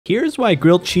Here's why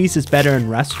grilled cheese is better in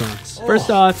restaurants. First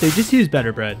off, they just use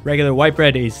better bread. Regular white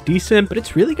bread is decent, but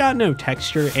it's really got no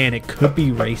texture and it could be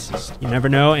racist. You never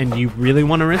know, and you really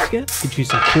want to risk it? Get you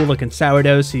some cool looking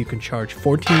sourdough so you can charge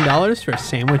 $14 for a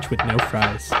sandwich with no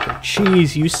fries. For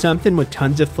cheese, use something with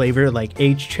tons of flavor like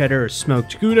aged cheddar or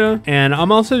smoked Gouda. And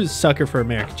I'm also a sucker for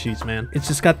American cheese, man. It's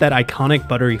just got that iconic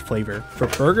buttery flavor. For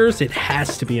burgers, it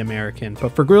has to be American, but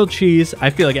for grilled cheese, I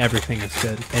feel like everything is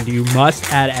good. And you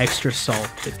must add extra salt.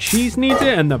 The cheese needs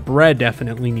it and the bread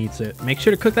definitely needs it. Make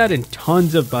sure to cook that in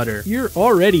tons of butter. You're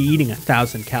already eating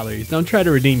 1,000 calories. Don't try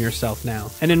to redeem yourself now.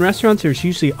 And in restaurants, there's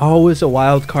usually always a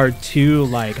wild card too,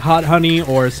 like hot honey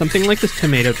or something like this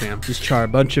tomato jam. Just char a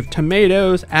bunch of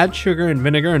tomatoes, add sugar and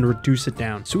vinegar, and reduce it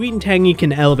down. Sweet and tangy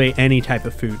can elevate any type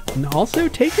of food. And also,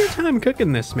 take your time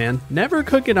cooking this, man. Never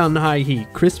cook it on high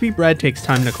heat. Crispy bread takes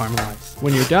time to caramelize.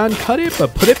 When you're done, cut it,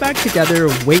 but put it back together,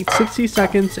 wait 60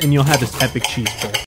 seconds, and you'll have this epic cheese bowl.